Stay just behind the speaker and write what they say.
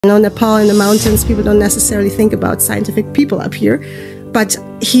You know, Nepal in the mountains, people don't necessarily think about scientific people up here, but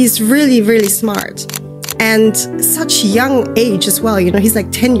he's really, really smart. And such young age as well, you know, he's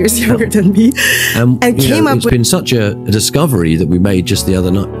like 10 years younger than me. And came up with... It's been such a discovery that we made just the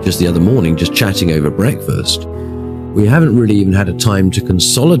other morning, just chatting over breakfast. We haven't really even had a time to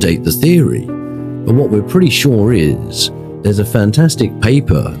consolidate the theory. But what we're pretty sure is there's a fantastic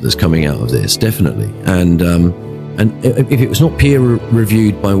paper that's coming out of this, definitely. And if it was not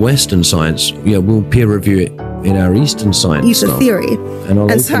peer-reviewed by Western science, we'll peer-review it in our Eastern science Ether stuff. Theory.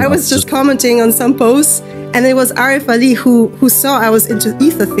 And so I was just commenting on some posts, and it was Arif Ali who saw I was into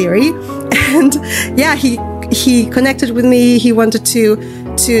ether theory, and yeah, he connected with me. He wanted to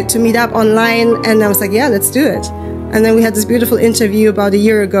meet up online, and I was like, yeah, let's do it. And then we had this beautiful interview about a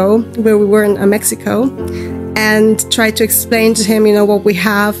year ago where we were in Mexico, and tried to explain to him, what we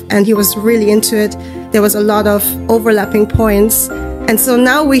have, and he was really into it. There was a lot of overlapping points, and so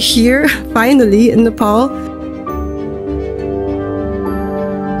now we're here finally in Nepal.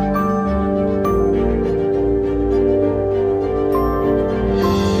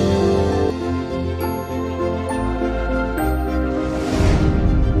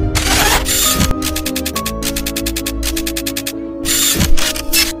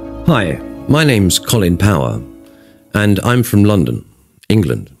 Hi, my name's Colin Power, and I'm from London,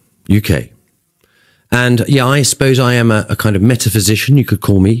 England, UK. And yeah, I suppose I am a kind of metaphysician, you could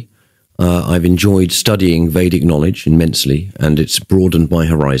call me. I've enjoyed studying Vedic knowledge immensely, and it's broadened my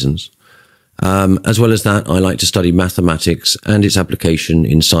horizons. As well as that, I like to study mathematics and its application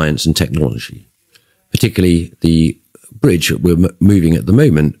in science and technology, particularly the bridge that we're moving at the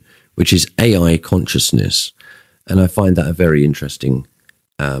moment, which is AI consciousness. And I find that a very interesting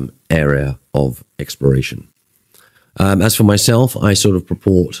area of exploration. As for myself, I sort of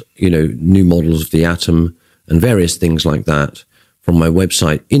purport, new models of the atom and various things like that. From my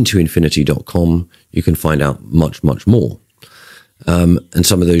website, intoinfinity.com, you can find out much, much more. And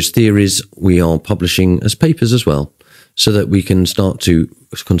some of those theories we are publishing as papers as well, so that we can start to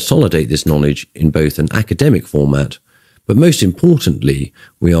consolidate this knowledge in both an academic format, but most importantly,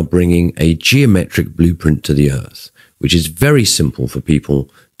 we are bringing a geometric blueprint to the Earth, which is very simple for people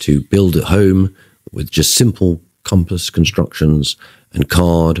to build at home with just simple compass constructions and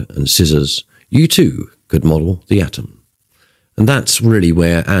card and scissors. You too could model the atom. And that's really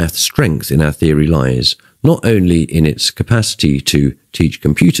where our strength in our theory lies, not only in its capacity to teach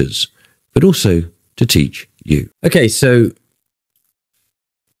computers, but also to teach you. Okay, so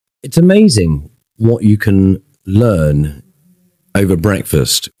it's amazing what you can learn over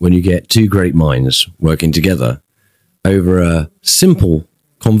breakfast when you get two great minds working together over a simple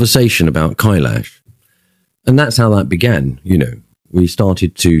conversation about Kailash. And that's how that began. We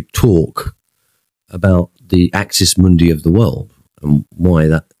started to talk about the axis mundi of the world and why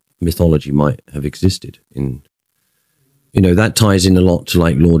that mythology might have existed. That ties in a lot to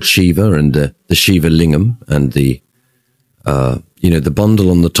like Lord Shiva and the Shiva Lingam and the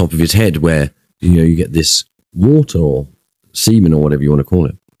bundle on the top of his head where, you get this water or semen or whatever you want to call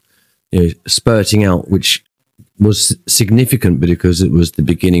it, spurting out, which was significant because it was the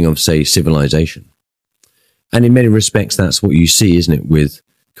beginning of, say, civilization. And in many respects, that's what you see, isn't it, with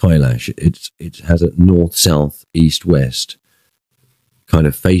Kailash? It has a north, south, east, west kind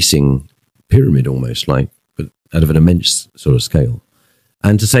of facing pyramid almost, like, but out of an immense sort of scale.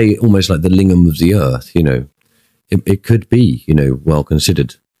 And to say almost like the lingam of the earth, it could be, well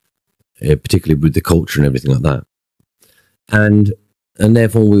considered, particularly with the culture and everything like that. And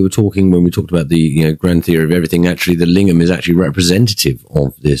therefore, we were talking, when we talked about the grand theory of everything, actually the lingam is actually representative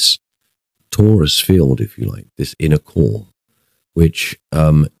of this torus field, if you like, this inner core, which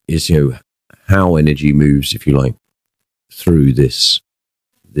is how energy moves, if you like, through this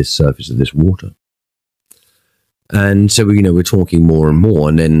surface of this water. And so we're talking more and more,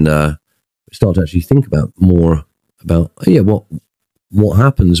 and then we start to actually think about more about what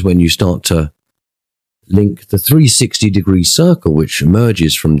happens when you start to link the 360-degree circle, which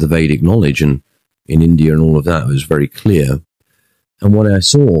emerges from the Vedic knowledge, and in India and all of that was very clear. And what I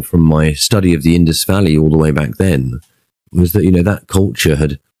saw from my study of the Indus Valley all the way back then was that, that culture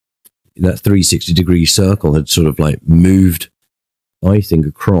had, that 360-degree circle had sort of like moved, I think,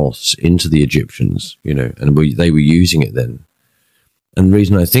 across into the Egyptians, and they were using it then. And the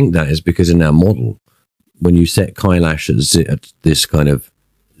reason I think that is because in our model, when you set Kailash at this kind of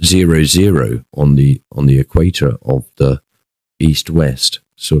 0, on the equator of the east-west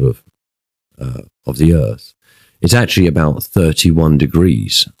sort of the Earth, it's actually about 31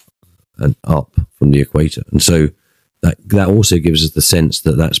 degrees and up from the equator. And so that also gives us the sense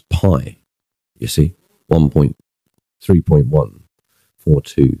that that's pi, you see, 1.3.1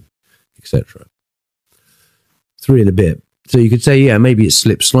 4.2, etc. 3 and a bit. So you could say, yeah, maybe it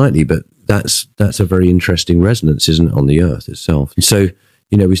slipped slightly, but that's a very interesting resonance, isn't it, on the Earth itself? And so,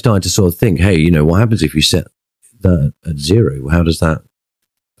 we started to sort of think, hey, what happens if you set that at 0? How does that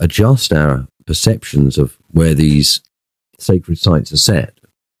adjust our perceptions of where these sacred sites are set?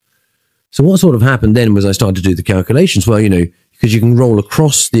 So what sort of happened then was I started to do the calculations. Well, because you can roll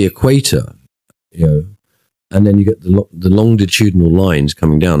across the equator, and then you get the longitudinal lines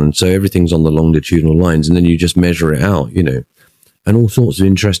coming down. And so everything's on the longitudinal lines, and then you just measure it out, and all sorts of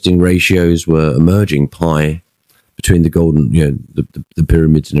interesting ratios were emerging, pi, between the golden, the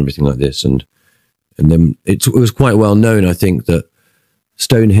pyramids and everything like this. And then it was quite well known, I think, that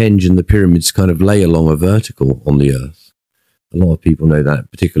Stonehenge and the pyramids kind of lay along a vertical on the Earth. A lot of people know that,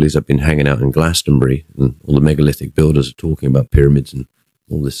 particularly as I've been hanging out in Glastonbury, and all the megalithic builders are talking about pyramids and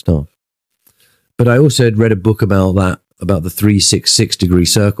all this stuff. But I also had read a book about the 366-degree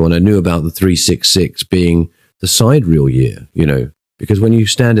circle, and I knew about the 366 being the sidereal year, because when you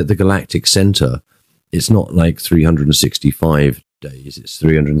stand at the galactic center, it's not like 365 days, it's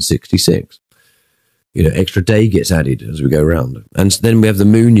 366. Extra day gets added as we go around. And then we have the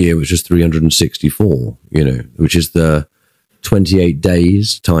moon year, which is 364, which is the 28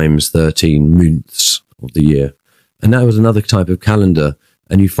 days times 13 months of the year. And that was another type of calendar.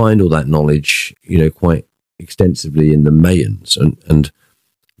 And you find all that knowledge, quite extensively in the Mayans. And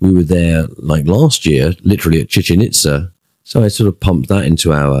we were there like last year, literally at Chichen Itza. So I sort of pumped that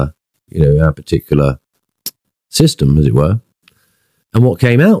into our particular system, as it were. And what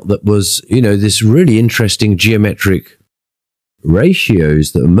came out that was, this really interesting geometric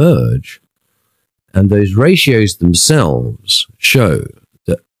ratios that emerge. And those ratios themselves show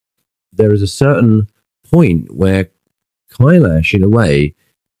that there is a certain point where Kailash, in a way,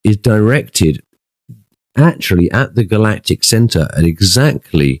 is directed actually at the galactic center at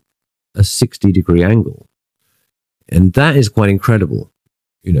exactly a 60-degree angle. And that is quite incredible,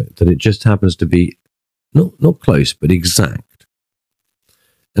 that it just happens to be not close, but exact.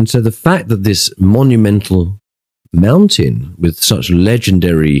 And so the fact that this monumental mountain with such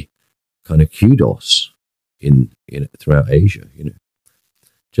legendary kind of kudos throughout Asia,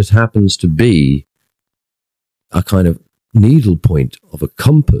 just happens to be a kind of needle point of a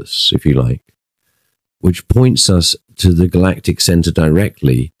compass, if you like, which points us to the galactic center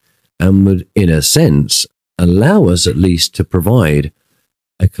directly and would, in a sense, allow us at least to provide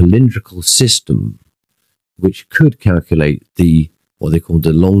a calendrical system which could calculate what they call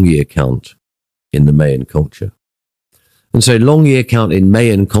the long year count in the Mayan culture. And so long year count in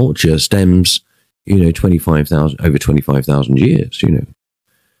Mayan culture stems, over 25,000 years,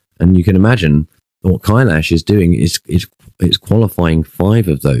 And you can imagine what Kailash is doing is qualifying 5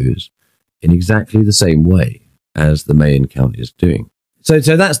 of those in exactly the same way as the Mayan count is doing. So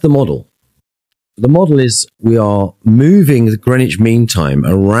that's the model. The model is we are moving the Greenwich Mean Time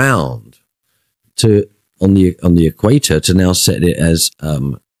around on the equator to now set it as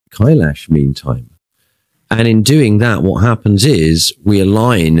Kailash Mean Time. And in doing that, what happens is we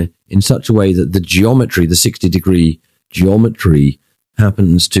align in such a way that the geometry, the 60-degree geometry,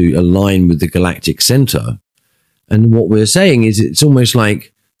 happens to align with the galactic center. And what we're saying is it's almost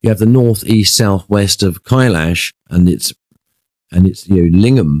like you have the north, east, south, west of Kailash, and it's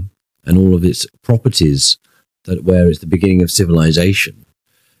Lingam and all of its properties where it's the beginning of civilization.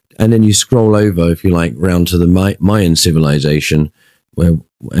 And then you scroll over, if you like, round to the Mayan civilization,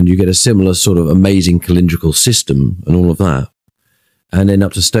 and you get a similar sort of amazing calendrical system and all of that. And then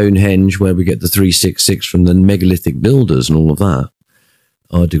up to Stonehenge, where we get the 366 from the megalithic builders and all of that,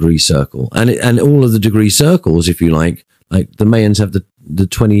 our degree circle. And all of the degree circles, if you like the Mayans have the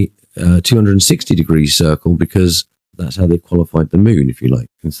 260 degree circle because that's how they qualified the moon, if you like,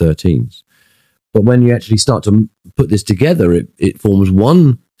 in 13s. But when you actually start to put this together, it forms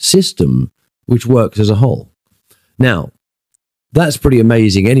one system which works as a whole. Now, that's pretty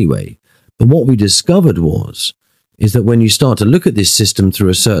amazing anyway. But what we discovered is that when you start to look at this system through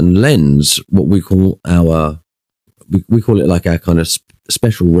a certain lens, what we call we call it like our kind of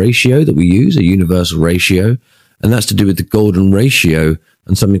special ratio that we use, a universal ratio, and that's to do with the golden ratio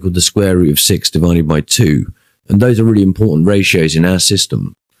and something called the square root of 6 divided by 2. And those are really important ratios in our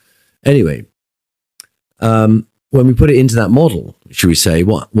system. Anyway, when we put it into that model, should we say,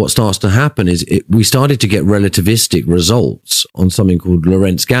 what starts to happen is we started to get relativistic results on something called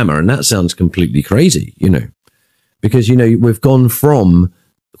Lorentz gamma. And that sounds completely crazy, because, we've gone from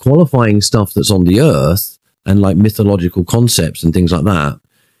qualifying stuff that's on the Earth and like mythological concepts and things like that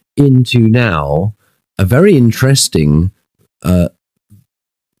into now a very interesting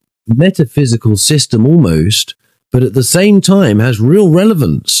metaphysical system almost but at the same time has real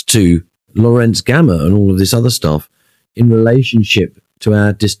relevance to Lorentz gamma and all of this other stuff in relationship to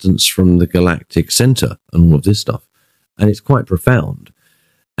our distance from the galactic center and all of this stuff. And it's quite profound.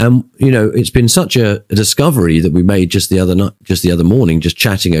 And, it's been such a discovery that we made just the other morning, just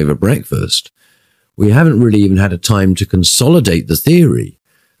chatting over breakfast. We haven't really even had a time to consolidate the theory.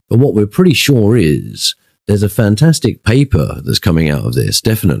 But what we're pretty sure is there's a fantastic paper that's coming out of this,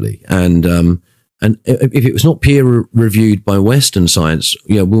 definitely. And if it was not peer reviewed by Western science,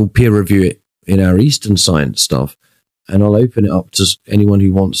 we'll peer review it in our Eastern science stuff. And I'll open it up to anyone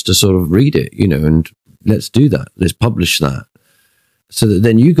who wants to sort of read it, and let's do that. Let's publish that so that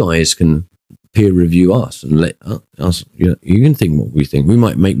then you guys can peer review us and let us, you can think what we think. We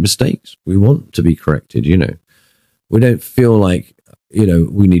might make mistakes. We want to be corrected, We don't feel like,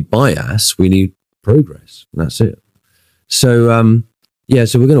 we need bias. We need progress. And that's it. So,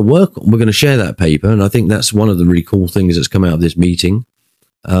 so we're going to share that paper. And I think that's one of the really cool things that's come out of this meeting.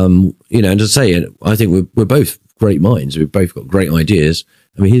 And to say, I think we're both great minds. We've both got great ideas.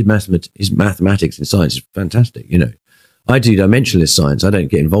 I mean, his mathematics and science is fantastic. I do dimensionalist science. I don't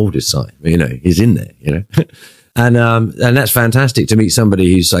get involved in science. He's in there. And that's fantastic to meet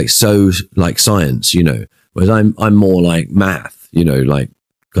somebody who's like so like science. Whereas I'm more like math. Like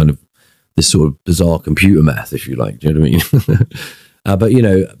kind of this sort of bizarre computer math, if you like. Do you know what I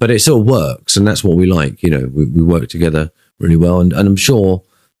mean? But it sort of works, and that's what we like. We work together really well, and I'm sure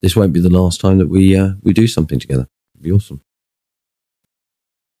this won't be the last time that we do something together. It'd be awesome.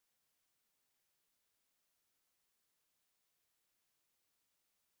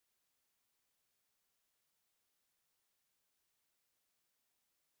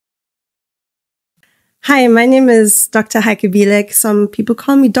 Hi, my name is Dr. Heike Bielek. Some people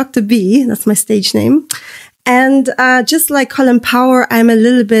call me Dr. B. That's my stage name. And just like Colin Power, I'm a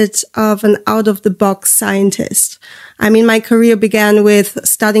little bit of an out-of-the-box scientist. I mean, my career began with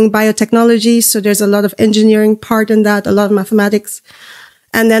studying biotechnology, so there's a lot of engineering part in that, a lot of mathematics.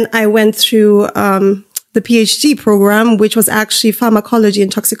 And then I went through the PhD program, which was actually pharmacology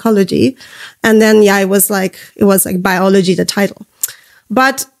and toxicology. And then, it was like biology, the title.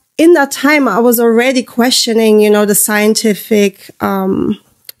 But in that time, I was already questioning, the scientific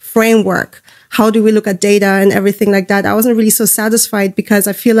framework. How do we look at data and everything like that? I wasn't really so satisfied because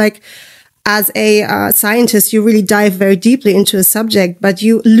I feel like as a scientist, you really dive very deeply into a subject, but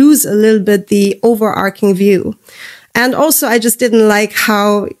you lose a little bit the overarching view. And also, I just didn't like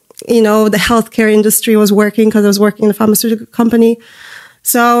how, the healthcare industry was working because I was working in a pharmaceutical company.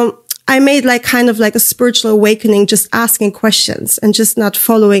 So I made kind of a spiritual awakening, just asking questions and just not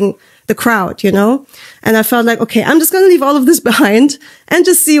following the crowd, And I felt like, okay, I'm just going to leave all of this behind and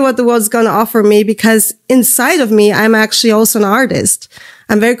just see what the world's going to offer me, because inside of me, I'm actually also an artist.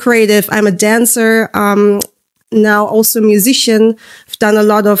 I'm very creative. I'm a dancer, now also a musician. I've done a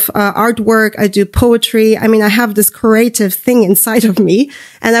lot of artwork. I do poetry. I mean, I have this creative thing inside of me,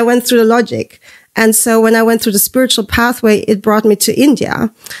 and I went through the logic. And so when I went through the spiritual pathway, it brought me to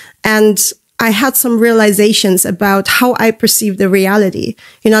India. And I had some realizations about how I perceive the reality,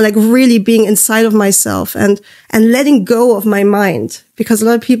 really being inside of myself and letting go of my mind. Because a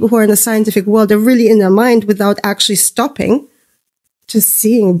lot of people who are in the scientific world, they're really in their mind without actually stopping, just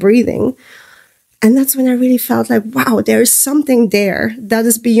seeing, breathing. And that's when I really felt like, wow, there is something there that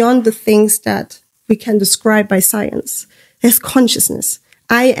is beyond the things that we can describe by science. There's consciousness.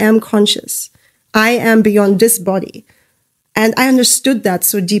 I am conscious. I am beyond this body. And I understood that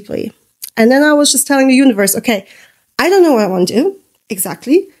so deeply. And then I was just telling the universe, okay, I don't know what I want to do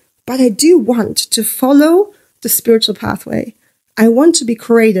exactly, but I do want to follow the spiritual pathway. I want to be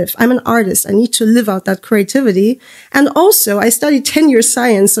creative. I'm an artist. I need to live out that creativity. And also, I studied 10 years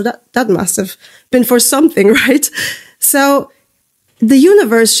science, so that must have been for something, right? So the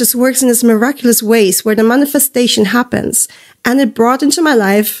universe just works in this miraculous ways where the manifestation happens. And it brought into my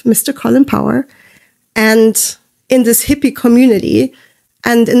life Mr. Colin Power, and in this hippie community.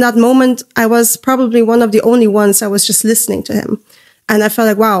 And in that moment, I was probably one of the only ones I was just listening to him. And I felt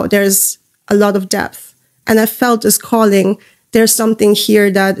like, wow, there's a lot of depth. And I felt this calling. There's something here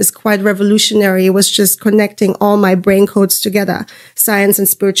that is quite revolutionary. It was just connecting all my brain codes together. Science and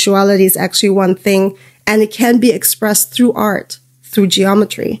spirituality is actually one thing. And it can be expressed through art, through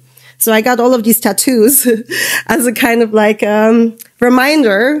geometry. So I got all of these tattoos as a kind of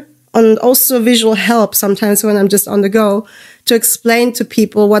reminder, and also visual help sometimes when I'm just on the go, to explain to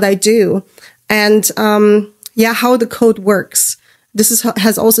people what I do and, how the code works. This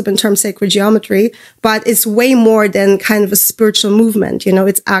has also been termed sacred geometry, but it's way more than kind of a spiritual movement.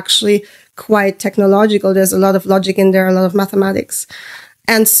 It's actually quite technological. There's a lot of logic in there, a lot of mathematics.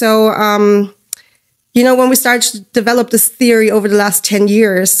 And so, you know, when we started to develop this theory over the last 10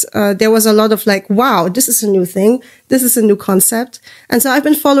 years, there was a lot of like, wow, this is a new thing. This is a new concept. And so I've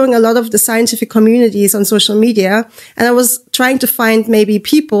been following a lot of the scientific communities on social media, and I was trying to find maybe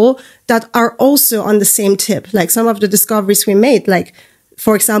people that are also on the same tip, like some of the discoveries we made, like,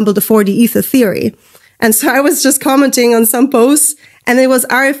 for example, the 4D ether theory. And so I was just commenting on some posts, and it was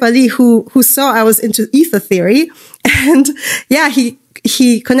Arif Ali who saw I was into ether theory. And yeah,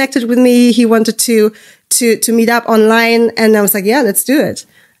 he connected with me. He wanted to meet up online. And I was like, yeah, let's do it.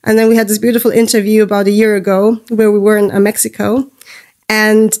 And then we had this beautiful interview about a year ago where we were in Mexico,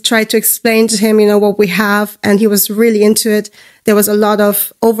 and tried to explain to him, you know, what we have. And he was really into it. There was a lot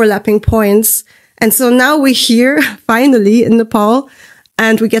of overlapping points. And so now we're here finally in Nepal,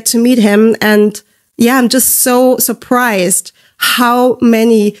 and we get to meet him. And yeah, I'm just so surprised how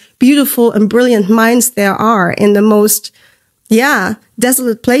many beautiful and brilliant minds there are in the most,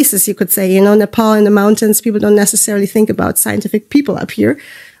 desolate places, you could say. You know, Nepal in the mountains, people don't necessarily think about scientific people up here.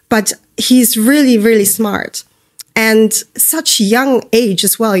 But he's really, really smart. And such young age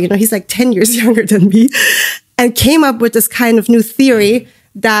as well. You know, he's like 10 years younger than me. And came up with this kind of new theory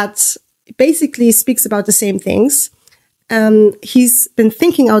that basically speaks about the same things. He's been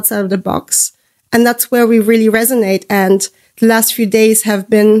thinking outside of the box. And that's where we really resonate. And the last few days have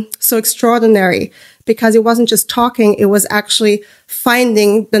been so extraordinary, because it wasn't just talking, it was actually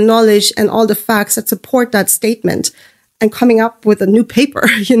finding the knowledge and all the facts that support that statement and coming up with a new paper,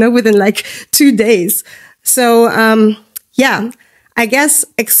 you know, within like 2 days. So, I guess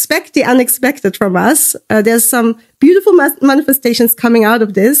expect the unexpected from us. There's some beautiful manifestations coming out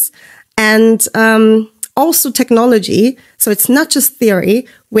of this, and also technology. So it's not just theory.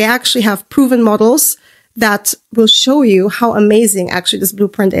 We actually have proven models that will show you how amazing actually this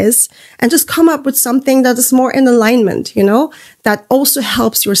blueprint is, and just come up with something that is more in alignment, you know, that also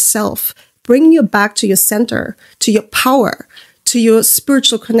helps yourself, bring you back to your center, to your power, to your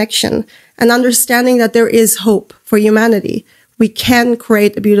spiritual connection, and understanding that there is hope for humanity. We can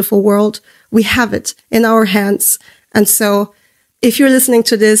create a beautiful world. We have it in our hands. And so if you're listening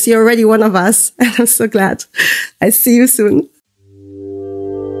to this, you're already one of us. And I'm so glad. I see you soon.